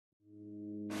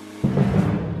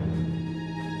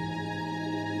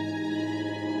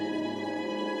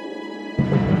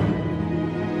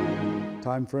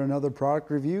Time for another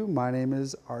product review. My name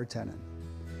is R. Tenen.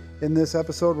 In this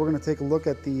episode, we're going to take a look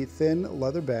at the thin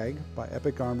leather bag by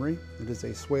Epic Armoury. It is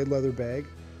a suede leather bag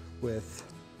with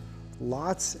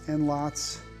lots and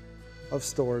lots of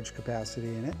storage capacity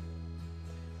in it.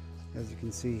 As you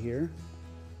can see here,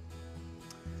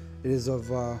 it is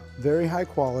of very high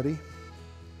quality.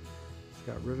 It's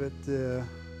got rivet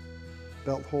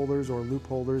belt holders or loop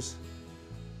holders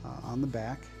on the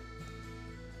back.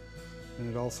 And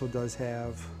it also does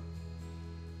have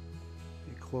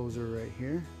a closer right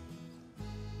here.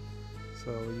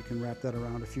 So you can wrap that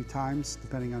around a few times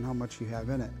depending on how much you have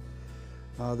in it.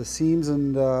 The seams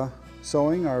and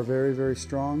sewing are very, very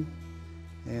strong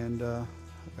and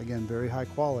again, very high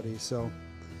quality. So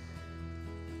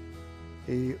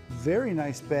a very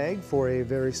nice bag for a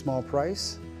very small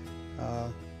price.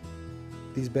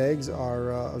 These bags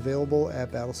are available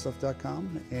at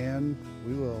battlestuff.com, and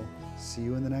we will see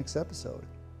you in the next episode.